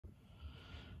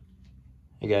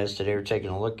Hey guys, today we're taking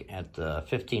a look at the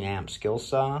 15 amp Skil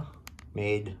Saw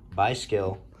made by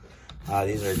Skil.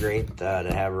 These are great to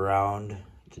have around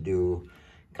to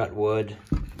cut wood.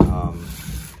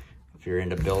 If you're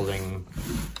into building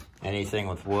anything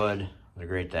with wood, they're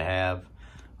great to have.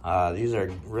 These are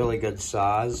really good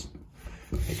saws.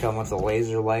 They come with a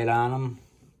laser light on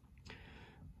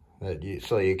them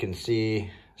so you can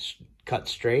see cut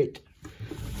straight.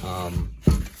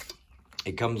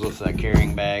 It comes with a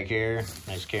carrying bag here,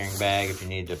 nice carrying bag if you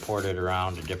need to port it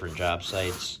around to different job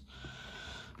sites.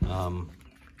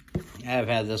 I've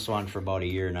had this one for about a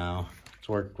year now. It's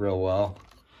worked real well.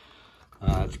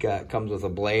 Comes with a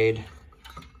blade,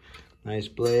 nice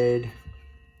blade.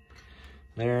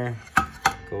 There,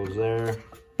 goes there.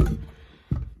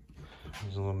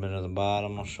 There's a little bit of the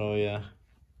bottom I'll show you.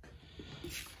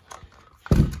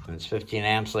 And it's 15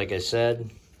 amps like I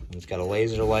said. It's got a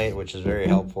laser light, which is very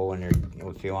helpful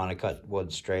if you want to cut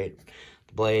wood straight.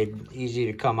 The blade, easy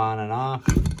to come on and off.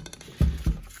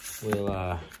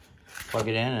 We'll plug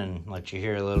it in and let you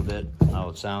hear a little bit how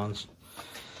it sounds.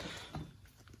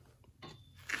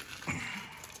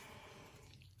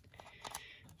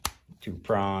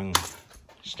 Two-prong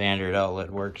standard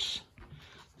outlet works.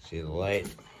 See the light?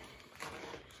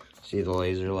 See the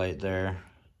laser light there?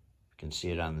 You can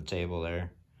see it on the table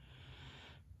there.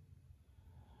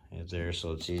 It's there,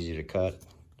 so it's easy to cut.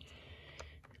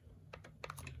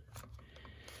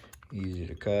 Easy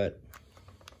to cut.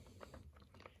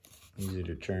 Easy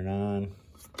to turn on.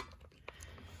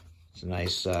 It's a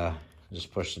nice,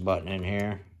 just push the button in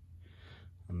here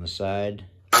on the side.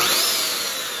 So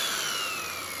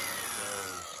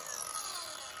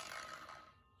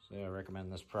yeah, I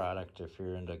recommend this product if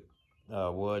you're into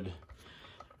wood.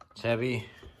 It's heavy,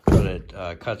 but it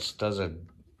does a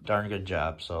darn good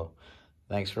job. So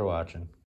thanks for watching.